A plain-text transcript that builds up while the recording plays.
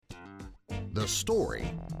The story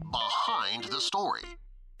behind the story.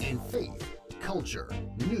 In faith, culture,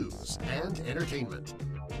 news, and entertainment.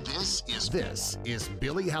 This is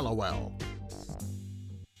Billy Hallowell.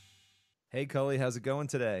 Hey, Cully, how's it going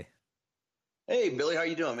today? Hey, Billy, how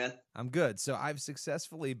you doing, man? I'm good. So I've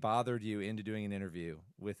successfully bothered you into doing an interview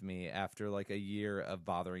with me after like a year of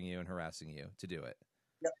bothering you and harassing you to do it.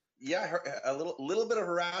 Yeah, a little bit of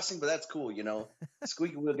harassing, but that's cool, you know.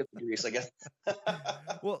 Squeaky wheel gets the grease, I guess.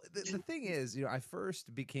 Well, the thing is, I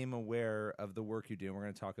first became aware of the work you do, and we're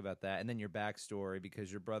going to talk about that, and then your backstory,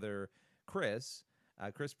 because your brother, Chris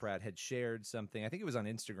Pratt, had shared something. I think it was on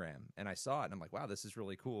Instagram, and I saw it, and I'm like, wow, this is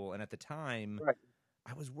really cool. And at the time, Right.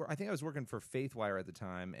 I think I was working for Faithwire at the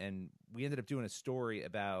time, and we ended up doing a story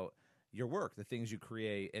about your work, the things you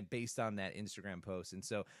create, and based on that Instagram post. And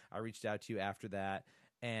so I reached out to you after that.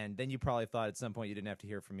 And then you probably thought at some point you didn't have to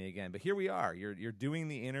hear from me again. But here we are. You're doing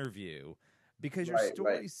the interview because your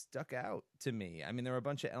story stuck out to me. I mean, there were a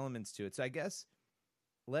bunch of elements to it. So I guess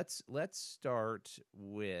let's start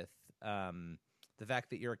with the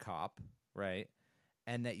fact that you're a cop, right?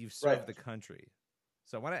 And that you've served the country.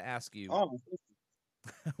 So I want to ask you,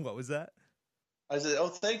 what was that? I said, oh,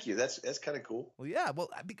 thank you. That's kind of cool. Well, yeah. Well,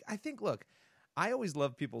 I think, look, I always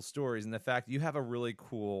love people's stories, and the fact you have a really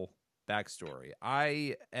cool backstory.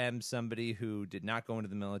 I am somebody who did not go into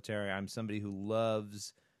the military. I'm somebody who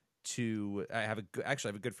loves to. I have a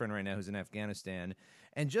good friend right now who's in Afghanistan,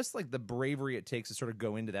 and just like the bravery it takes to sort of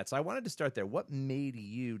go into that. So I wanted to start there. What made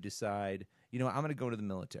you decide? I'm going to go into the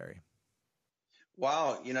military?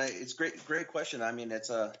 Wow, it's great question. I mean,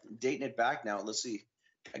 it's dating it back now. Let's see.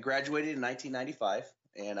 I graduated in 1995,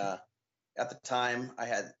 and at the time, I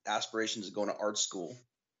had aspirations of going to art school,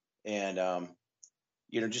 and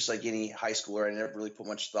just like any high schooler, I never really put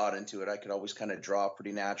much thought into it. I could always kind of draw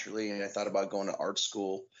pretty naturally, and I thought about going to art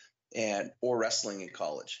school or wrestling in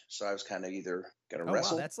college. So I was kind of either going to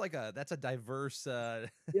wrestle. Wow, that's a diverse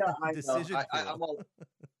decision.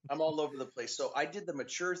 I'm all over the place. So I did the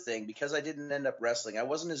mature thing because I didn't end up wrestling. I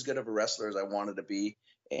wasn't as good of a wrestler as I wanted to be,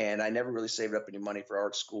 and I never really saved up any money for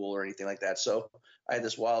art school or anything like that. So I had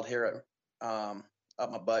this wild hair up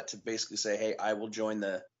my butt to basically say, hey, I will join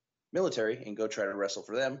the military and go try to wrestle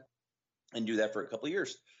for them and do that for a couple of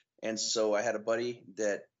years. And so I had a buddy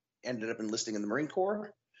that ended up enlisting in the Marine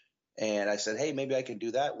Corps, and I said, hey, maybe I can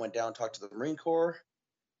do that. Went down, talked to the Marine Corps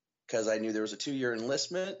because I knew there was a 2-year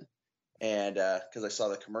enlistment, and because I saw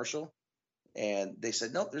the commercial, and they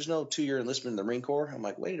said, nope, there's no 2-year enlistment in the Marine Corps. I'm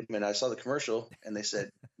like, wait a minute, I saw the commercial, and they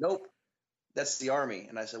said, nope, that's the Army.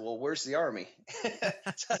 And I said, well, where's the Army? So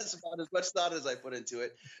that's about as much thought as I put into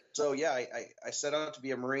it. So yeah, I set out to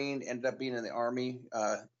be a Marine, ended up being in the Army,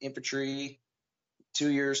 infantry. 2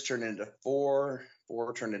 years turned into 4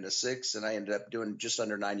 turned into 6, and I ended up doing just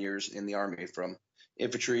under 9 years in the Army, from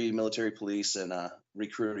infantry, military police, and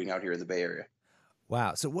recruiting out here in the Bay Area.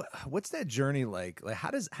 Wow. So what's that journey like? Like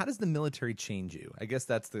how does the military change you? I guess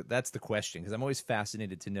that's the question, because I'm always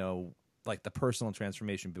fascinated to know like the personal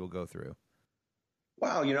transformation people go through.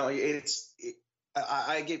 Wow,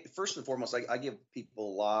 I give, first and foremost, I give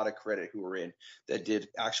people a lot of credit who are in that did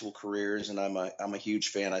actual careers, and I'm a huge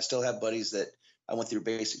fan. I still have buddies that I went through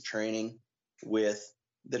basic training with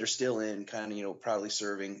that are still in, kind of proudly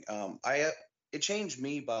serving. It changed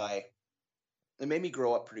me it made me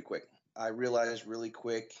grow up pretty quick. I realized really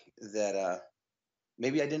quick that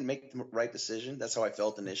maybe I didn't make the right decision. That's how I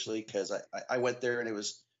felt initially, because I went there and it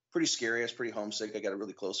was pretty scary. I was pretty homesick. I got a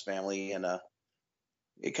really close family, and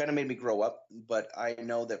it kind of made me grow up. But I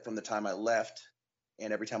know that from the time I left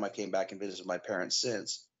and every time I came back and visited my parents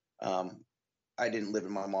since, I didn't live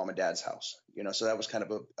in my mom and dad's house, so that was kind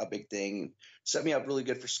of a big thing. Set me up really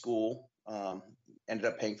good for school. Ended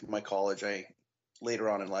up paying for my college. I later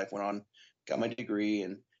on in life went on, got my degree,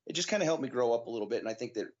 and it just kind of helped me grow up a little bit. And I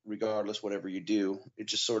think that regardless, whatever you do, it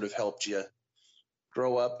just sort of helped you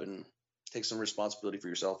grow up and take some responsibility for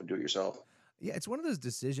yourself and do it yourself. Yeah, it's one of those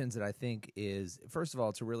decisions that I think is, first of all,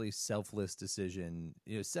 it's a really selfless decision.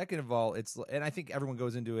 Second of all, and I think everyone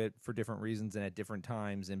goes into it for different reasons and at different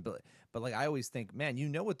times. But like I always think, man,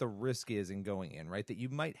 what the risk is in going in, right? That you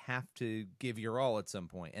might have to give your all at some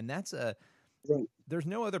point, and that's there's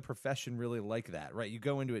no other profession really like that, right? You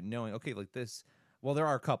go into it knowing, okay, like this. Well, there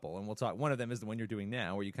are a couple, and we'll talk. One of them is the one you're doing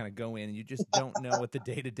now, where you kind of go in and you just don't know what the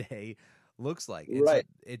day-to-day looks like. Right.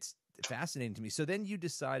 It's fascinating to me. So then you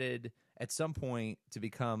decided at some point to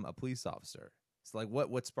become a police officer. So like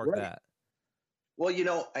what sparked that? Well,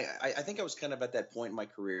 I think I was kind of at that point in my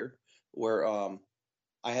career where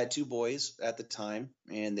I had 2 boys at the time,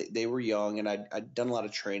 and they were young, and I'd done a lot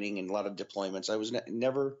of training and a lot of deployments. I was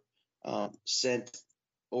never sent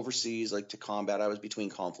overseas, like to combat. I was between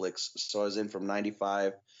conflicts. So I was in from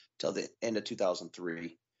 95 till the end of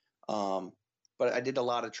 2003. But I did a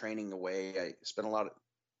lot of training away. I spent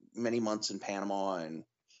many months in Panama and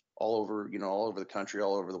all over the country,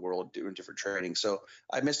 all over the world doing different training. So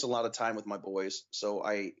I missed a lot of time with my boys. So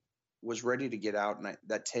I was ready to get out. And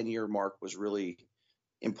that 10-year mark was really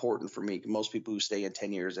important for me. Most people who stay in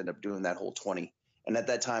 10 years end up doing that whole 20. And at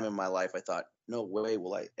that time in my life, I thought, no way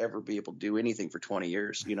will I ever be able to do anything for 20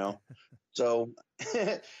 years, So,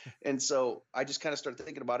 and so I just kind of started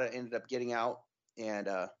thinking about it. I ended up getting out, and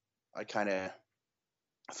I kind of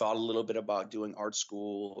thought a little bit about doing art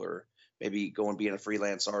school or maybe going being a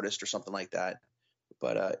freelance artist or something like that.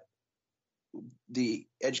 But the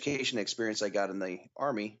education experience I got in the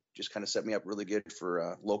Army just kind of set me up really good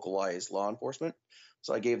for localized law enforcement.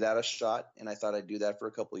 So I gave that a shot, and I thought I'd do that for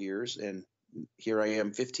a couple of years. And here I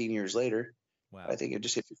am 15 years later. Wow. I think it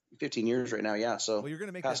just hit 15 years right now. Yeah. So well, you're going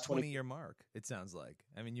to make that 20-year mark. It sounds like.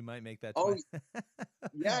 I mean, you might make that. 20. Oh,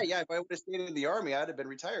 yeah. If I would have stayed in the Army, I'd have been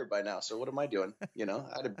retired by now. So what am I doing?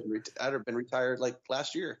 I'd have been retired like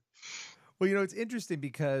last year. Well, it's interesting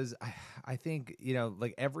because I think,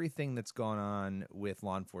 like everything that's gone on with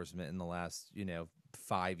law enforcement in the last,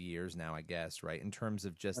 5 years now, I guess, right? In terms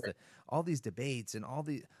of just all these debates and all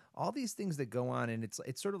these things that go on, and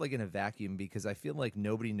it's sort of like in a vacuum, because I feel like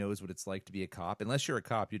nobody knows what it's like to be a cop. Unless you're a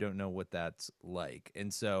cop, you don't know what that's like.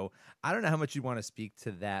 And so I don't know how much you want to speak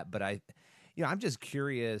to that, but I'm just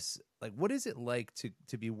curious, like, what is it like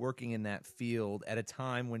to be working in that field at a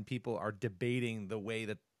time when people are debating the way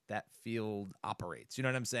that field operates? You know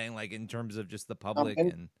what I'm saying? Like in terms of just the public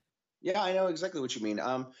and yeah, I know exactly what you mean.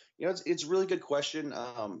 It's a really good question.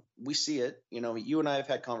 We see it. You and I have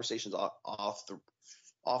had conversations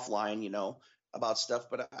offline, about stuff.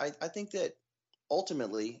 But I think that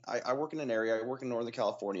ultimately, I work in an area. I work in Northern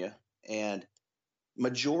California, and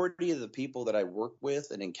majority of the people that I work with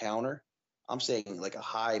and encounter, I'm saying like a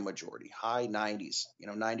high majority, high 90s.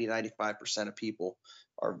 90-95% of people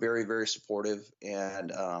are very, very supportive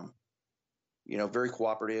and very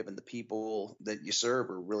cooperative, and the people that you serve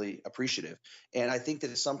are really appreciative. And I think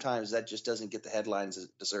that sometimes that just doesn't get the headlines it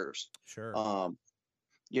deserves. Sure.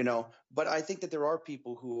 But I think that there are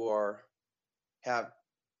people who have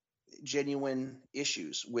genuine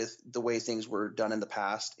issues with the way things were done in the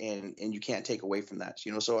past, and you can't take away from that.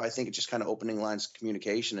 So I think it's just kind of opening lines of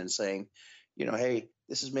communication and saying, hey,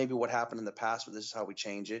 this is maybe what happened in the past, but this is how we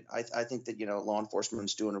change it. I think that, law enforcement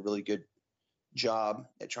is doing a really good job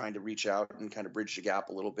at trying to reach out and kind of bridge the gap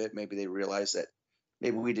a little bit. Maybe they realize that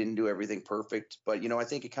maybe we didn't do everything perfect, but, I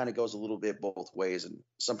think it kind of goes a little bit both ways. And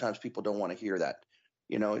sometimes people don't want to hear that.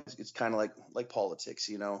 It's kind of like politics,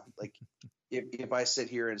 like if I sit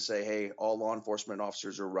here and say, hey, all law enforcement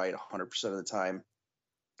officers are right 100% of the time,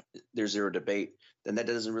 there's zero debate, then that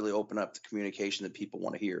doesn't really open up the communication that people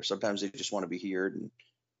want to hear. Sometimes they just want to be heard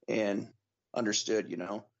and understood,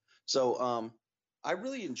 So I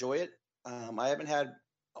really enjoy it. I haven't had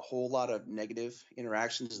a whole lot of negative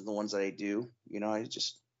interactions in the ones that I do. I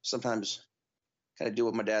just sometimes kind of do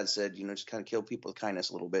what my dad said, just kind of kill people with kindness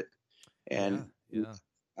a little bit. And yeah.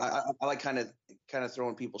 I like kind of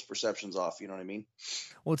throwing people's perceptions off. You know what I mean?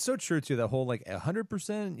 Well, it's so true too. The whole like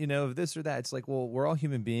 100%, of this or that. It's like, well, we're all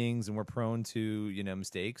human beings and we're prone to,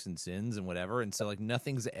 mistakes and sins and whatever. And so like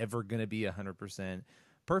nothing's ever going to be 100%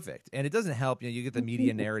 perfect. And it doesn't help, you get the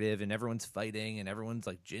media narrative and everyone's fighting and everyone's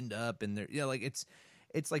like ginned up and they're, like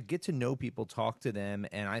it's like get to know people, talk to them.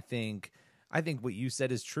 And I think what you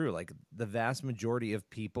said is true. Like the vast majority of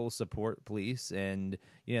people support police, and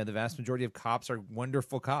the vast majority of cops are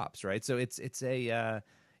wonderful cops, right? So it's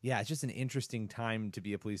just an interesting time to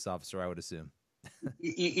be a police officer, I would assume.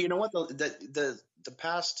 You know what? The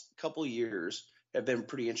past couple of years have been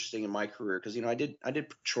pretty interesting in my career because I did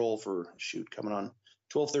patrol for coming on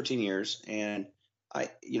 12, 13 years, and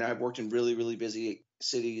I've worked in really, really busy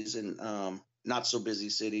cities and not so busy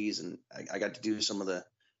cities, and I got to do some of the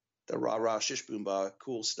rah-rah shish boom bah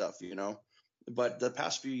cool stuff, But the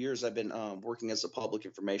past few years I've been working as a public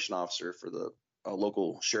information officer for the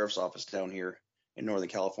local sheriff's office down here in Northern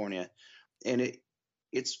California. And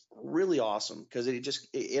it's really awesome because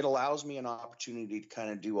it allows me an opportunity to kind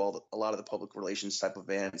of do a lot of the public relations type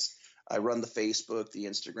events. I run the Facebook, the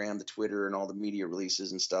Instagram, the Twitter, and all the media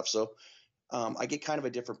releases and stuff. So I get kind of a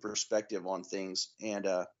different perspective on things. And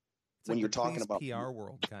when you're talking about PR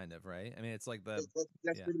world, kind of, right? I mean, it's like that's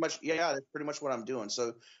pretty much, that's pretty much what I'm doing.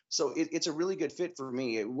 So it's a really good fit for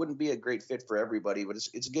me. It wouldn't be a great fit for everybody, but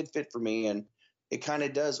it's a good fit for me. And it kind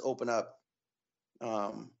of does open up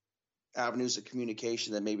avenues of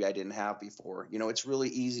communication that maybe I didn't have before. It's really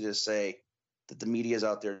easy to say that the media is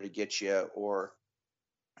out there to get you, or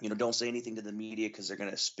don't say anything to the media because they're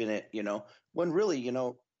going to spin it, when really,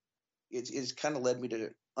 it's kind of led me to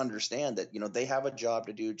understand that, they have a job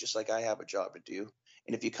to do just like I have a job to do.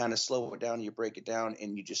 And if you kind of slow it down, you break it down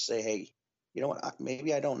and you just say, hey, you know what,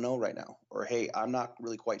 maybe I don't know right now, or, hey, I'm not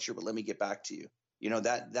really quite sure, but let me get back to you.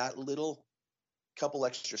 That little couple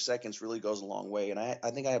extra seconds really goes a long way. And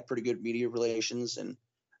I think I have pretty good media relations, and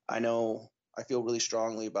I feel really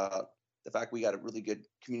strongly about the fact we got a really good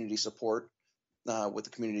community support with the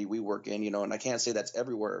community we work in, and I can't say that's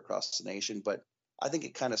everywhere across the nation, but I think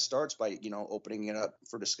it kind of starts by, opening it up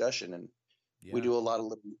for discussion. And we do a lot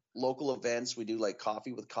of local events. We do like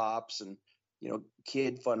coffee with cops and,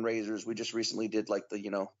 kid fundraisers. We just recently did like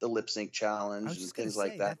the lip sync challenge and things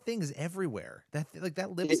like that. That thing is everywhere. That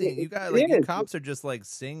lip sync, you got like you cops are just like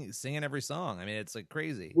singing every song. I mean, it's like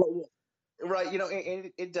crazy. Well, right.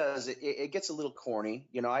 It does. It gets a little corny.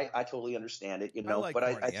 I totally understand it, I like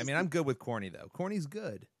corny. I mean, I'm good with corny though. Corny's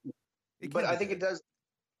good. But I think it does.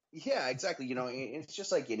 Yeah, exactly. It's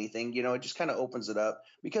just like anything, it just kind of opens it up,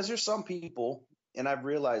 because there's some people, and I've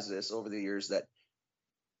realized this over the years, that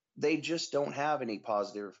they just don't have any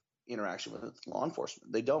positive interaction with law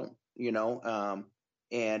enforcement. They don't,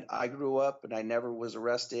 and I grew up and I never was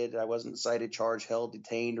arrested. I wasn't cited, charged, held,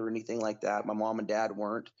 detained, or anything like that. My mom and dad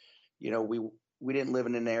weren't. We didn't live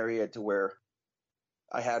in an area to where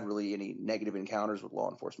I had really any negative encounters with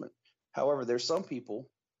law enforcement. However, there's some people,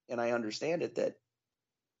 and I understand it, that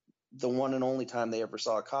the one and only time they ever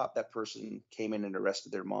saw a cop, that person came in and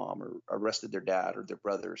arrested their mom or arrested their dad or their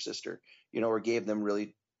brother or sister, or gave them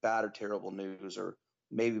really bad or terrible news, or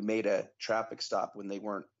maybe made a traffic stop when they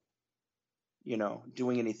weren't,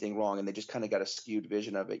 doing anything wrong, and they just kind of got a skewed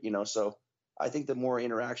vision of it, So I think the more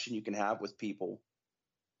interaction you can have with people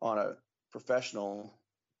on a professional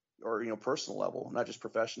or, personal level, not just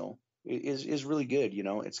professional, is really good.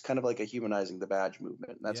 It's kind of like a humanizing the badge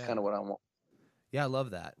movement. And that's kind of what I want. Yeah, I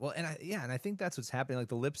love that. Well, and I think that's what's happening. Like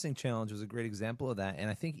the lip sync challenge was a great example of that. And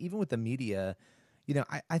I think even with the media,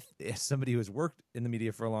 I as somebody who has worked in the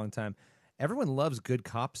media for a long time, everyone loves good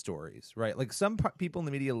cop stories, right? Like some people in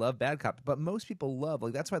the media love bad cop, but most people love,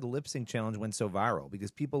 like, that's why the lip sync challenge went so viral,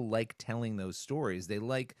 because people like telling those stories. They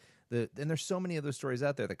like and there's so many other stories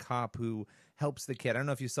out there. The cop who helps the kid. I don't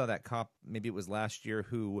know if you saw that cop, maybe it was last year,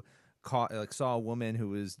 who saw a woman who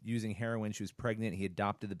was using heroin. She was pregnant. He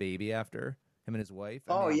adopted the baby after him and his wife.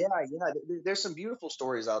 Yeah. There's some beautiful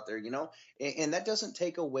stories out there, and that doesn't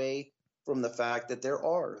take away from the fact that there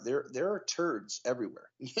are turds everywhere.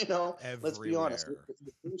 Let's be honest.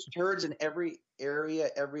 There's turds in every area,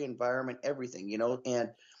 every environment, everything, and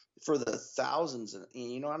for the thousands,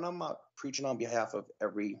 and I'm not preaching on behalf of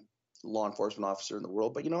every law enforcement officer in the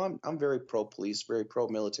world, but I'm very pro police, very pro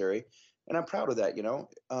military, and I'm proud of that,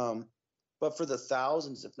 but for the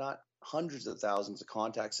thousands, if not hundreds of thousands of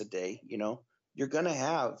contacts a day, you're going to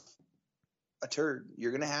have a turd.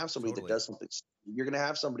 You're going to have somebody that does something. You're going to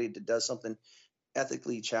have somebody that does something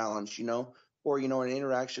ethically challenged, or, an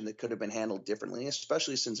interaction that could have been handled differently,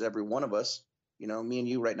 especially since every one of us, me and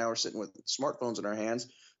you right now are sitting with smartphones in our hands,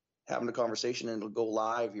 having a conversation, and it'll go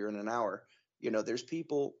live here in an hour. There's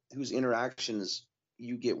people whose interactions,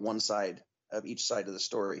 you get one side of each side of the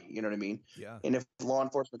story. You know what I mean? Yeah. And if law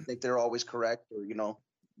enforcement think they're always correct, or,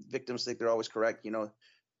 victims think they're always correct,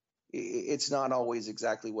 it's not always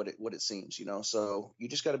exactly what it seems, so you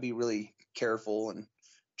just got to be really careful and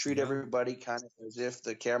treat everybody kind of as if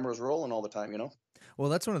the camera's rolling all the time, Well,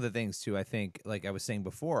 that's one of the things too. I think, like I was saying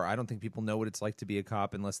before, I don't think people know what it's like to be a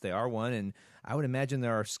cop unless they are one. And I would imagine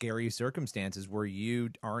there are scary circumstances where you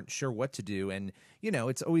aren't sure what to do. And,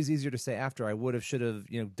 it's always easier to say after, I would have, should have,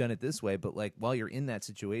 done it this way. But like while you're in that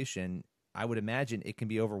situation, I would imagine it can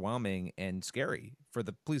be overwhelming and scary for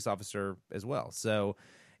the police officer as well. So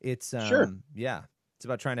it's, sure. It's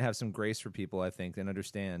about trying to have some grace for people, I think, and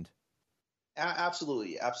understand.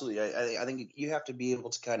 Absolutely. I think you have to be able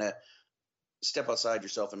to kind of step outside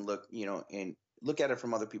yourself and look, and look at it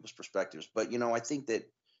from other people's perspectives. But, I think that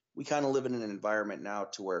we kind of live in an environment now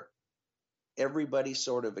to where everybody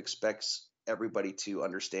sort of expects everybody to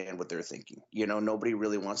understand what they're thinking. Nobody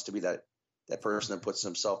really wants to be that person that puts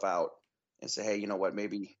himself out and say, hey, you know what,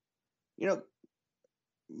 maybe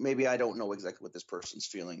I don't know exactly what this person's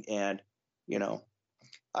feeling. And,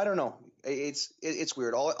 I don't know. It's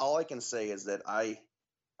weird. All I can say is that I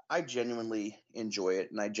genuinely enjoy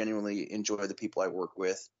it, and I genuinely enjoy the people I work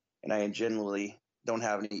with, and I genuinely don't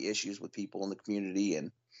have any issues with people in the community,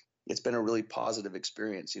 and it's been a really positive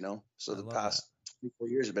experience, So the past 3-4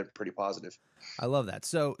 years have been pretty positive. I love that.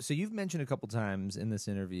 So you've mentioned a couple times in this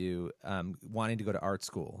interview wanting to go to art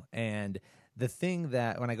school, and the thing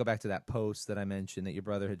that when I go back to that post that I mentioned that your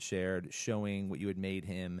brother had shared showing what you had made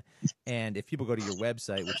him, and if people go to your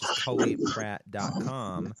website, which is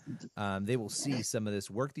cullypratt.com, they will see some of this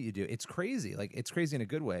work that you do. It's crazy. Like, it's crazy in a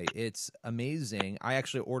good way. It's amazing. I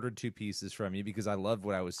actually ordered 2 pieces from you because I loved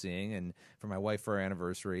what I was seeing, and for my wife for our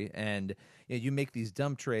anniversary. And you make these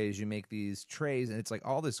dump trays, you make these trays, and it's like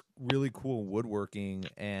all this really cool woodworking,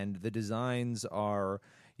 and the designs are,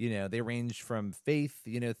 they range from faith,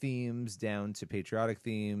 themes down to patriotic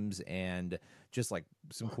themes and just like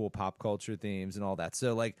some cool pop culture themes and all that.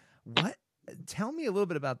 So like, tell me a little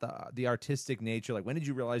bit about the artistic nature. Like, when did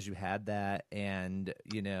you realize you had that? And,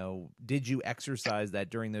 did you exercise that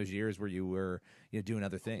during those years where you were, doing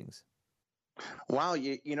other things? Wow.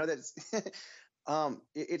 That's,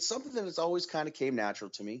 it's something that's always kind of came natural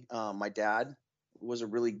to me. My dad was a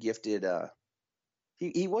really gifted,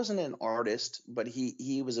 he wasn't an artist, but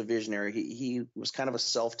he was a visionary. He was kind of a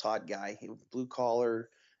self-taught guy. He was blue collar,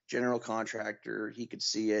 general contractor. He could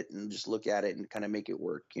see it and just look at it and kind of make it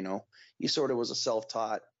work. He sort of was a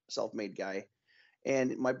self-taught, self-made guy.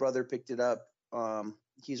 And my brother picked it up.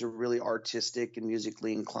 He's a really artistic and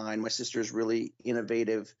musically inclined. My sister's really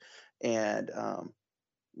innovative. And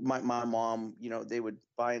my mom, they would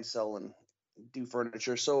buy and sell and do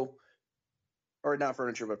furniture. So, or not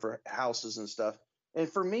furniture, but for houses and stuff. And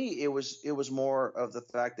for me, it was more of the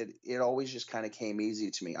fact that it always just kind of came easy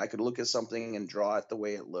to me. I could look at something and draw it the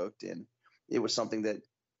way it looked. And it was something that,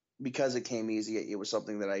 because it came easy, it was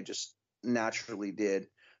something that I just naturally did.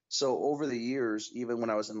 So over the years, even when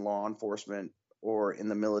I was in law enforcement or in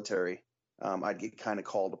the military, I'd get kind of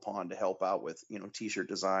called upon to help out with, t-shirt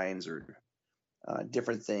designs or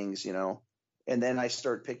different things, and then I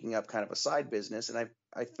started picking up kind of a side business, and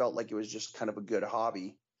I felt like it was just kind of a good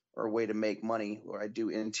hobby or a way to make money, where I do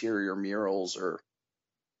interior murals or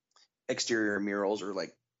exterior murals, or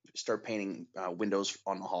like start painting windows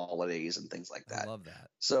on the holidays and things like that. I love that.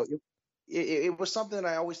 So it was something that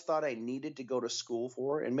I always thought I needed to go to school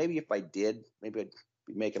for, and maybe if I did, maybe I'd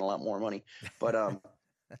be making a lot more money. But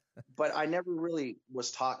but I never really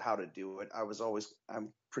was taught how to do it.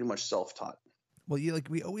 I'm pretty much self-taught. Well,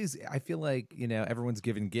 I feel like, everyone's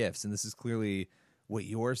given gifts, and this is clearly what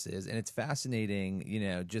yours is. And it's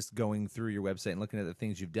fascinating, just going through your website and looking at the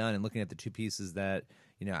things you've done and looking at the 2 pieces that,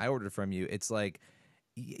 I ordered from you. It's like,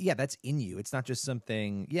 yeah, that's in you. It's not just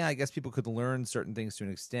something, I guess people could learn certain things to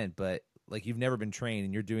an extent, but like, you've never been trained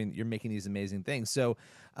and you're making these amazing things. So,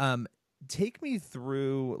 take me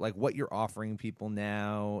through like what you're offering people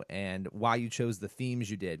now and why you chose the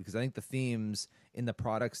themes you did, because I think the themes in the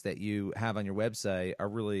products that you have on your website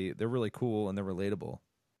they're really cool and they're relatable.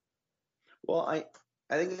 Well, I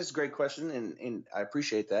think it's a great question, and I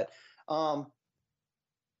appreciate that. Well,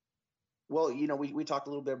 we talked a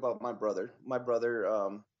little bit about my brother. My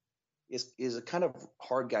brother is a kind of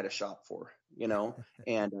hard guy to shop for,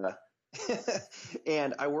 and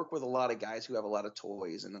and I work with a lot of guys who have a lot of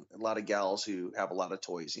toys and a lot of gals who have a lot of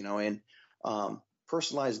toys, and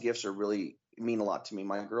personalized gifts really mean a lot to me.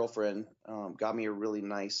 My girlfriend got me a really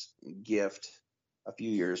nice gift a few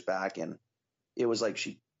years back, and it was like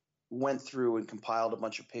she went through and compiled a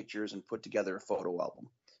bunch of pictures and put together a photo album.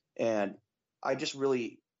 And I just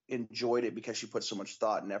really enjoyed it because she put so much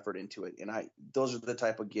thought and effort into it. And those are the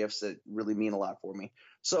type of gifts that really mean a lot for me.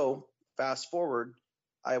 So fast forward,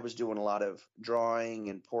 I was doing a lot of drawing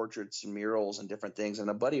and portraits and murals and different things. And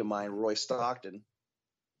a buddy of mine, Roy Stockton,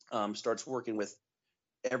 starts working with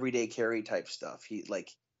everyday carry type stuff. He like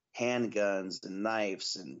handguns and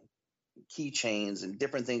knives and keychains and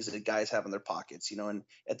different things that guys have in their pockets, and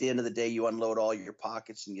at the end of the day, you unload all your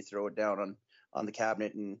pockets and you throw it down on the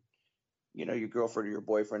cabinet, and your girlfriend or your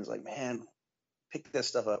boyfriend's like, man, pick this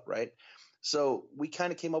stuff up, right? So we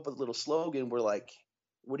kind of came up with a little slogan. We're like,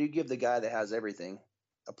 what do you give the guy that has everything?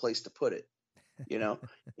 A place to put it,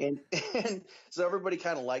 and so everybody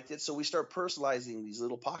kind of liked it. So we start personalizing these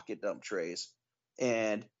little pocket dump trays,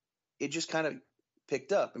 and it just kind of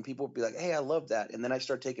picked up, and people would be like, hey, I love that. And then I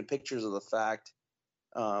started taking pictures of the fact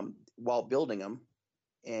while building them,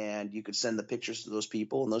 and you could send the pictures to those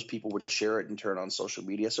people, and those people would share it and turn it on social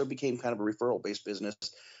media. So it became kind of a referral based business.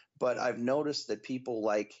 But I've noticed that people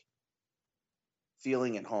like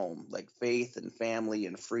feeling at home, like faith and family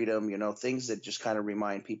and freedom, things that just kind of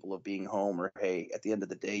remind people of being home, or, hey, at the end of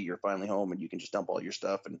the day, you're finally home and you can just dump all your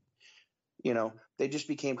stuff. And, they just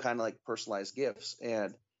became kind of like personalized gifts.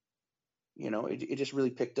 And, it just really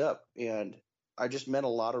picked up. And I just met a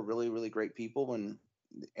lot of really, really great people, and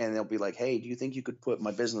they'll be like, hey, do you think you could put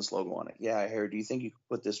my business logo on it? Yeah. I heard, do you think you could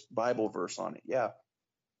put this Bible verse on it? Yeah.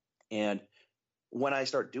 And when I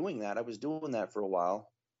start doing that, I was doing that for a while,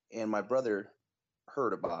 and my brother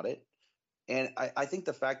heard about it, And I think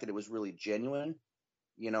the fact that it was really genuine,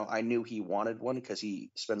 I knew he wanted one because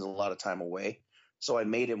he spends a lot of time away. So I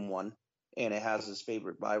made him one, and it has his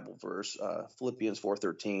favorite Bible verse, Philippians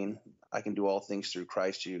 4:13. I can do all things through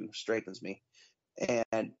Christ who strengthens me.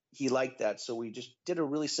 And he liked that. So we just did a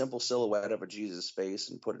really simple silhouette of a Jesus face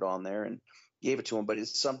and put it on there and gave it to him. But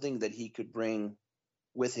it's something that he could bring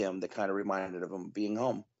with him that kind of reminded of him being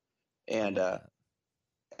home.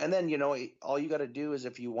 And then, all you got to do is,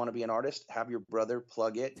 if you want to be an artist, have your brother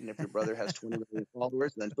plug it. And if your brother has 20 million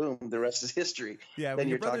followers, then boom, the rest is history. Yeah, then when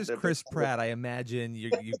your brother's Chris Pratt, I imagine you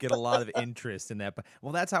get a lot of interest in that.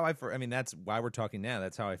 Well, that's how that's why we're talking now.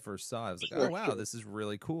 That's how I first saw it. I was like, oh, wow, this is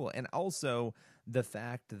really cool. And also the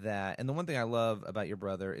fact that, and the one thing I love about your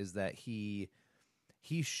brother is that he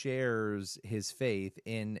shares his faith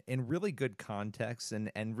in really good context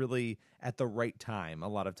and really at the right time. A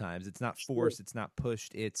lot of times it's not forced, it's not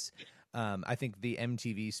pushed. It's I think the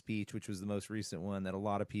MTV speech, which was the most recent one that a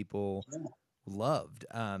lot of people loved.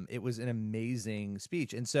 It was an amazing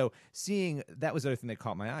speech. And so seeing that was the other thing that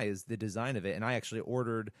caught my eye is the design of it. And I actually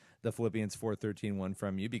ordered the Philippians 4:13 one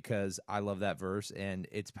from you because I love that verse and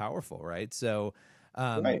it's powerful. Right. So,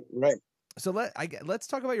 right. So let's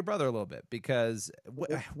talk about your brother a little bit, because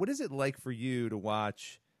what is it like for you to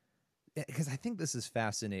watch? Because I think this is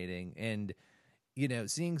fascinating, and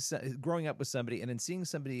growing up with somebody and then seeing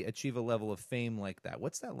somebody achieve a level of fame like that.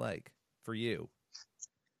 What's that like for you?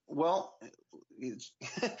 Well, it's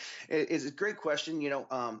a great question.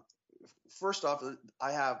 First off,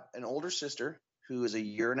 I have an older sister who is a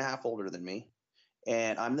year and a half older than me,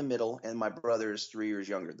 and I'm the middle, and my brother is 3 years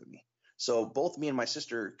younger than me. So both me and my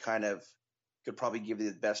sister kind of could probably give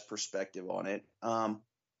you the best perspective on it.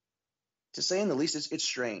 To say in the least, it's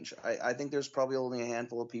strange. I think there's probably only a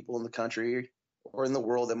handful of people in the country or in the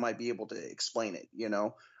world that might be able to explain it.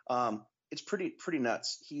 It's pretty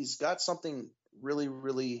nuts. He's got something really,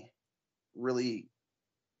 really, really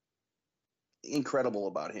incredible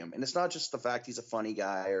about him. And it's not just the fact he's a funny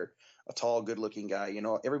guy or a tall, good-looking guy.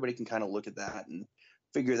 Everybody can kind of look at that and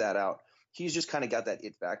figure that out. He's just kind of got that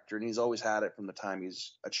it factor, and he's always had it from the time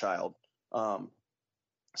he's a child.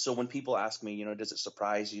 So when people ask me, does it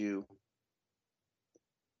surprise you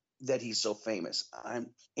that he's so famous?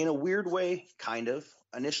 I'm in a weird way, kind of.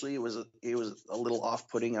 Initially, it was a little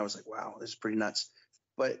off-putting. I was like, wow, this is pretty nuts.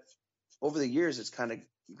 But over the years, it's kind of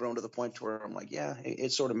grown to the point to where I'm like, yeah,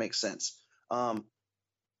 it sort of makes sense.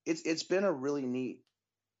 It's been a really neat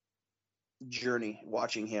journey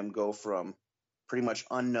watching him go from pretty much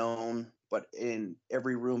unknown, but in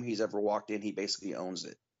every room he's ever walked in, he basically owns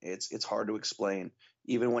it. It's hard to explain,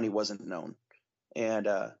 even when he wasn't known. And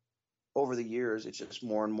over the years, it's just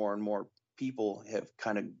more and more and more people have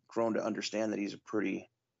kind of grown to understand that he's a pretty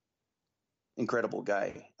incredible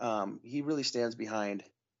guy. He really stands behind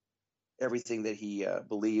everything that he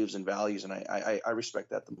believes and values, and I respect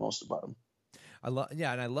that the most about him.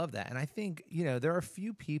 And I love that. And I think, there are a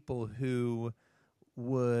few people who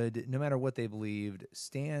would, no matter what they believed,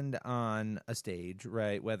 stand on a stage,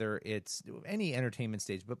 right? Whether it's any entertainment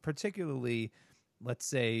stage, but particularly, let's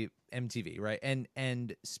say MTV, right?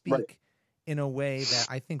 And speak in a way that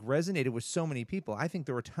I think resonated with so many people. I think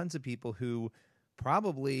there were tons of people who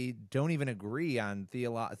probably don't even agree on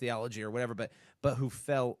theology or whatever, but who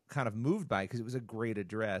felt kind of moved by it because it was a great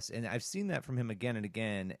address. And I've seen that from him again and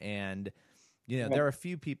again. And there are a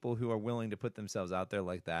few people who are willing to put themselves out there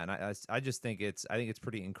like that, and I just think it's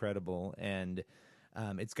pretty incredible, and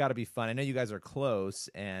it's got to be fun. I know you guys are close,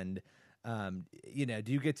 and do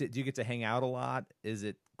you get to hang out a lot? Is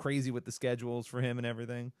it crazy with the schedules for him and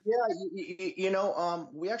everything? Yeah,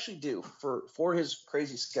 we actually do. For his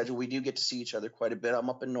crazy schedule, we do get to see each other quite a bit. I'm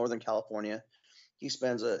up in Northern California. He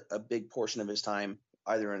spends a big portion of his time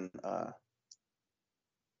either in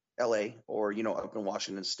LA or up in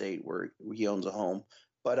Washington State where he owns a home.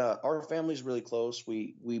 But our family's really close.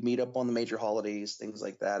 We meet up on the major holidays, things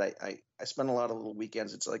like that. I spend a lot of little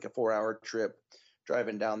weekends. It's like a 4-hour trip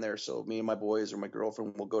driving down there. So me and my boys or my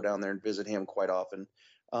girlfriend will go down there and visit him quite often.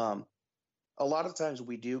 A lot of times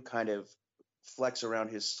we do kind of flex around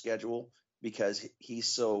his schedule because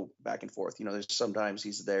he's so back and forth. There's sometimes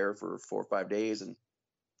he's there for 4 or 5 days and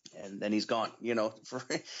then he's gone, for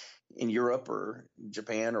in Europe or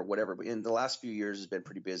Japan or whatever. But in the last few years, it's been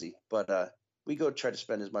pretty busy. But we go try to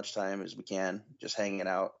spend as much time as we can just hanging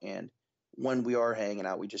out. And when we are hanging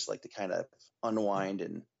out, we just like to kind of unwind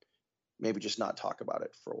and maybe just not talk about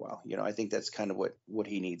it for a while. I think that's kind of what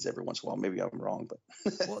he needs every once in a while. Maybe I'm wrong, but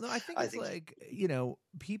well, no, I think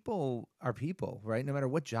people are people, right? No matter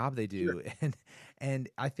what job they do. Sure. And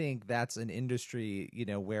I think that's an industry,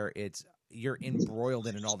 where it's, you're embroiled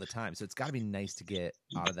in it all the time. So it's got to be nice to get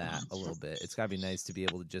out of that a little bit. It's got to be nice to be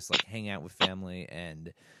able to just like hang out with family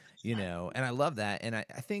and, and I love that. And I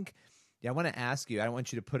think, yeah, I want to ask you, I don't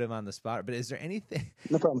want you to put him on the spot, but is there anything,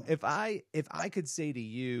 No problem. if I could say to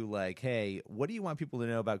you, like, hey, what do you want people to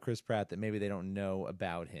know about Chris Pratt that maybe they don't know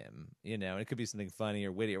about him? And it could be something funny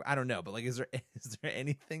or witty, or I don't know, but like, is there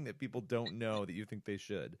anything that people don't know that you think they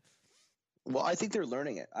should? Well, I think they're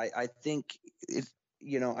learning it. I think it,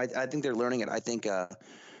 I think they're learning it. I think,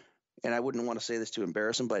 and I wouldn't want to say this to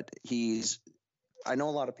embarrass him, but I know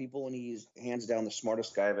a lot of people, and he's hands down the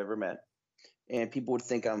smartest guy I've ever met. And people would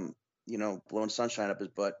think I'm, blowing sunshine up his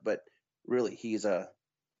butt, but really he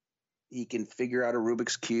can figure out a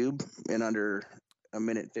Rubik's Cube in under a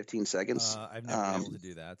minute, 15 seconds. I've never been able to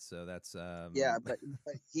do that. So that's, yeah, but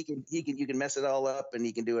you can mess it all up, and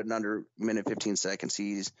he can do it in under a minute, 15 seconds.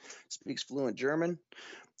 He speaks fluent German.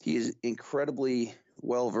 He is incredibly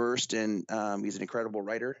well-versed, and he's an incredible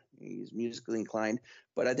writer. He's musically inclined,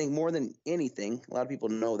 but I think more than anything, a lot of people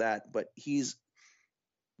know that, but he's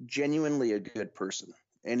genuinely a good person,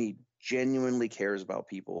 and he genuinely cares about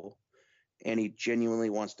people, and he genuinely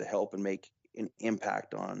wants to help and make an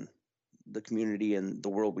impact on the community and the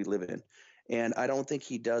world we live in. And I don't think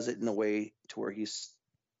he does it in a way to where he's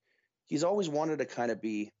always wanted to kind of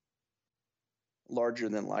be larger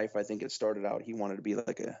than life. I think it started out, he wanted to be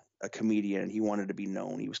like a comedian. He wanted to be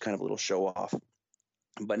known. He was kind of a little show off.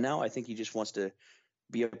 But now I think he just wants to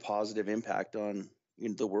be a positive impact on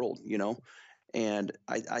the world, And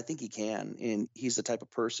I think he can. And he's the type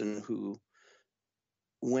of person who,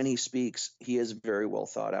 when he speaks, he is very well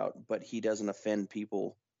thought out, but he doesn't offend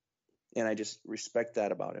people. And I just respect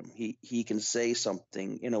that about him. He can say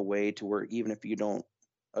something in a way to where even if you don't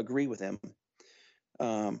agree with him,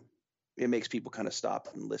 it makes people kind of stop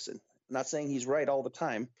and listen. I'm not saying he's right all the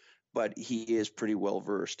time, but he is pretty well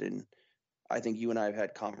versed. And I think you and I have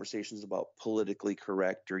had conversations about politically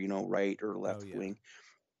correct or, right or left wing.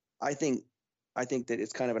 I think that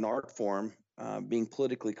it's kind of an art form. Being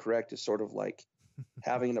politically correct is sort of like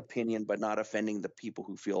having an opinion, but not offending the people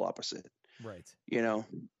who feel opposite. Right.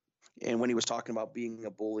 And when he was talking about being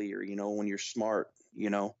a bully or, when you're smart,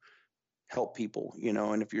 help people,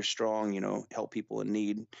 and if you're strong, help people in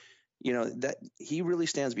need, that he really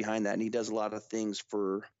stands behind that. And he does a lot of things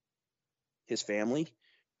for his family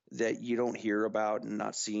that you don't hear about and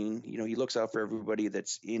not seen. He looks out for everybody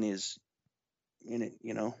that's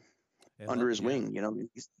under his wing.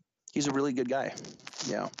 He's a really good guy.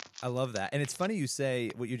 Yeah. I love that. And it's funny you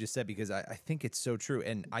say what you just said, because I think it's so true.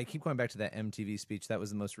 And I keep going back to that MTV speech. That was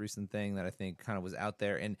the most recent thing that I think kind of was out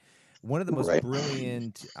there. And one of the most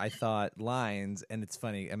brilliant, I thought, lines, and it's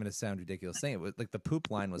funny, I'm going to sound ridiculous saying it, was like the poop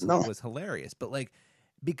line was hilarious. But like,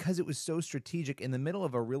 because it was so strategic in the middle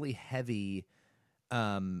of a really heavy,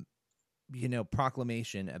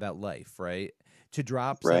 proclamation about life, right? To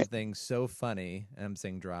drop something so funny, and I'm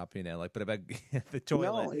saying drop, but about the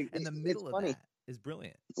toilet in the middle of that is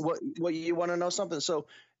brilliant. What you want to know something? So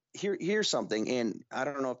here's something, and I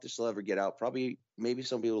don't know if this will ever get out. Probably, maybe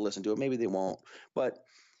some people will listen to it, maybe they won't. But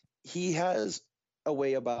he has a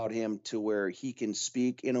way about him to where he can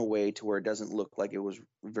speak in a way to where it doesn't look like it was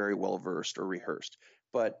very well versed or rehearsed.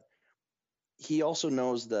 But he also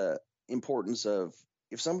knows the importance of,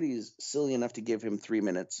 if somebody is silly enough to give him 3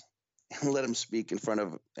 minutes and let him speak in front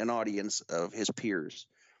of an audience of his peers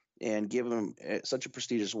and give him such a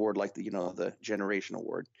prestigious award like the Generation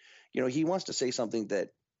Award, he wants to say something that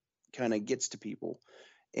kind of gets to people.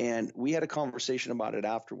 And we had a conversation about it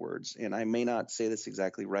afterwards, and I may not say this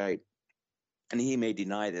exactly right, and he may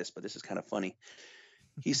deny this, but this is kind of funny.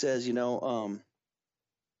 He says, he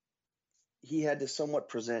had to somewhat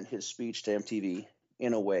present his speech to MTV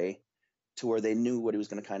in a way to where they knew what he was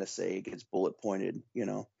going to kind of say. It gets bullet pointed,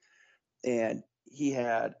 and he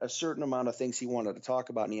had a certain amount of things he wanted to talk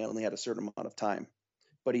about, and he only had a certain amount of time.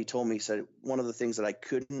 But he told me, he said, one of the things that I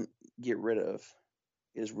couldn't get rid of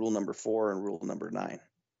is rule number 4 and rule number 9.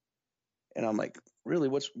 And I'm like, really,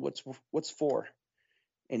 what's 4?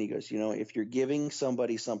 And he goes, if you're giving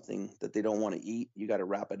somebody something that they don't want to eat, you got to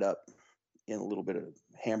wrap it up in a little bit of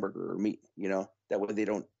hamburger or meat, that way they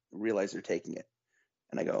don't realize they're taking it.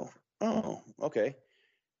 And I go, oh, okay.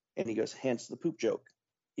 And he goes, hence the poop joke.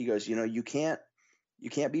 He goes, you can't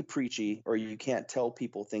be preachy, or you can't tell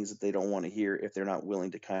people things that they don't want to hear if they're not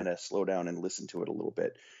willing to kind of slow down and listen to it a little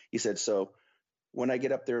bit. He said, so when I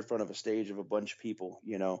get up there in front of a stage of a bunch of people,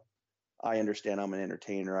 I understand I'm an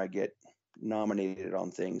entertainer. I get nominated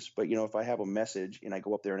on things. But, if I have a message and I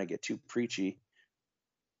go up there and I get too preachy,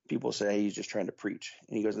 people say, hey, he's just trying to preach.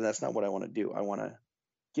 And he goes, and that's not what I want to do. I want to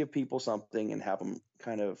give people something and have them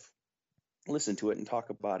kind of listen to it and talk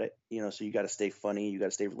about it, so you got to stay funny, you got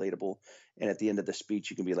to stay relatable. And at the end of the speech,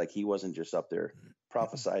 you can be like, he wasn't just up there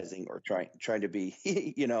prophesizing or trying to be,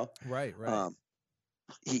 Right.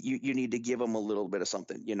 you need to give them a little bit of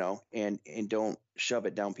something, and don't shove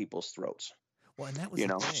it down people's throats. Well, and that was the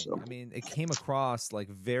thing. So. I mean, it came across like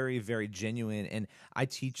very, very genuine. And I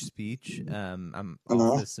teach speech. I'm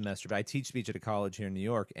off this semester, but I teach speech at a college here in New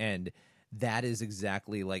York, and that is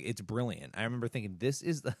exactly like, it's brilliant. I remember thinking, this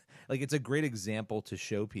is it's a great example to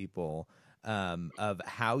show people of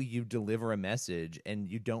how you deliver a message, and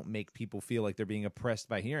you don't make people feel like they're being oppressed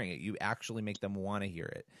by hearing it. You actually make them want to hear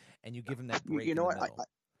it, and you give them that break.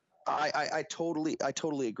 I totally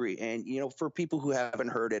agree. And, for people who haven't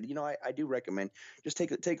heard it, I do recommend just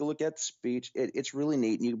take a look at the speech. It's really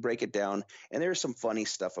neat, and you break it down, and there's some funny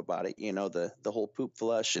stuff about it. The whole poop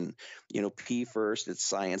flush and, pee first, it's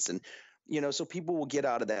science. And, so people will get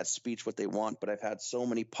out of that speech what they want. But I've had so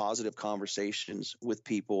many positive conversations with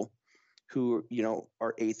people who,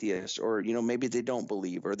 are atheists, or, maybe they don't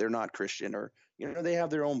believe, or they're not Christian, or, they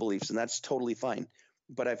have their own beliefs, and that's totally fine.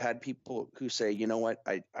 But I've had people who say, you know what,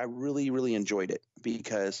 I really, really enjoyed it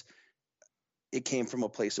because it came from a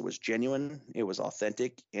place that was genuine, it was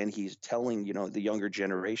authentic, and he's telling, the younger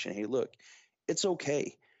generation, hey, look, it's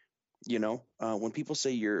okay. When people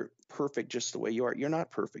say you're perfect just the way you are, you're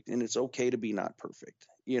not perfect, and it's okay to be not perfect,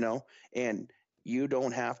 and you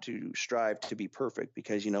don't have to strive to be perfect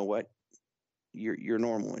because you know what, you're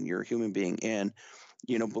normal and you're a human being, and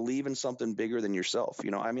believe in something bigger than yourself.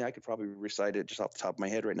 I could probably recite it just off the top of my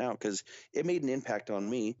head right now because it made an impact on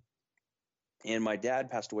me. And my dad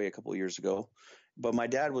passed away a couple of years ago, but my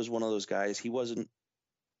dad was one of those guys. He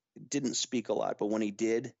didn't speak a lot, but when he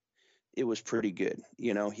did, it was pretty good.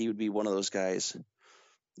 He would be one of those guys.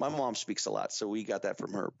 My mom speaks a lot, so we got that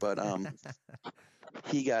from her, but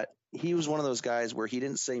he was one of those guys where he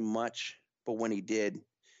didn't say much, but when he did,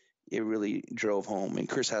 it really drove home. And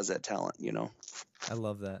Chris has that talent, I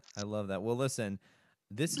love that. Well, listen,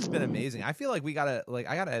 this has been amazing. I feel like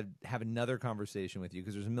I gotta have another conversation with you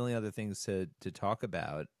because there's a million other things to talk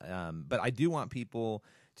about. But I do want people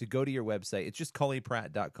to go to your website. It's just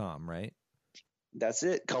CullyPratt.com, right? That's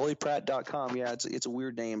CullyPratt.com. Yeah, it's a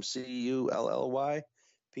weird name.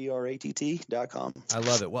 CULLYPRATT.com. I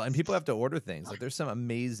love it. Well, and people have to order things. Like, there's some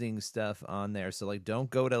amazing stuff on there. So, don't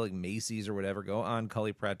go to Macy's or whatever. Go on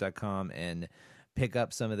CullyPratt.com and pick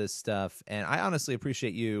up some of this stuff. And I honestly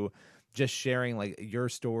appreciate you just sharing your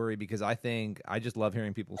story, because I just love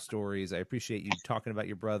hearing people's stories. I appreciate you talking about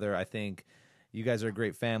your brother. I think you guys are a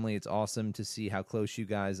great family. It's awesome to see how close you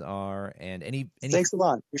guys are. And any thanks a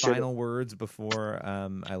lot. Final words before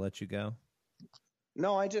I let you go?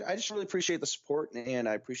 No, I just really appreciate the support, and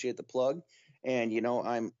I appreciate the plug. And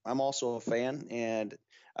I'm also a fan, and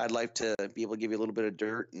I'd like to be able to give you a little bit of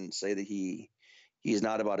dirt and say that he's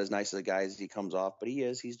not about as nice as a guy as he comes off, but he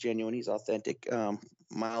is. He's genuine. He's authentic.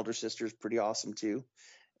 My older sister's pretty awesome too,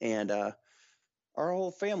 and our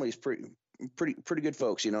whole family's pretty good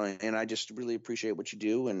folks, And I just really appreciate what you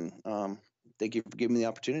do, and thank you for giving me the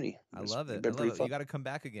opportunity. I love it. You got to come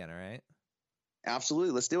back again. All right.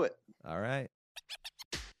 Absolutely. Let's do it. All right.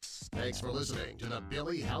 Thanks for listening to the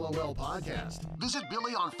Billy Hallowell Podcast. Visit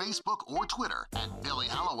Billy on Facebook or Twitter at Billy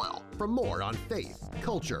Hallowell for more on faith,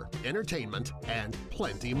 culture, entertainment, and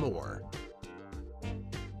plenty more.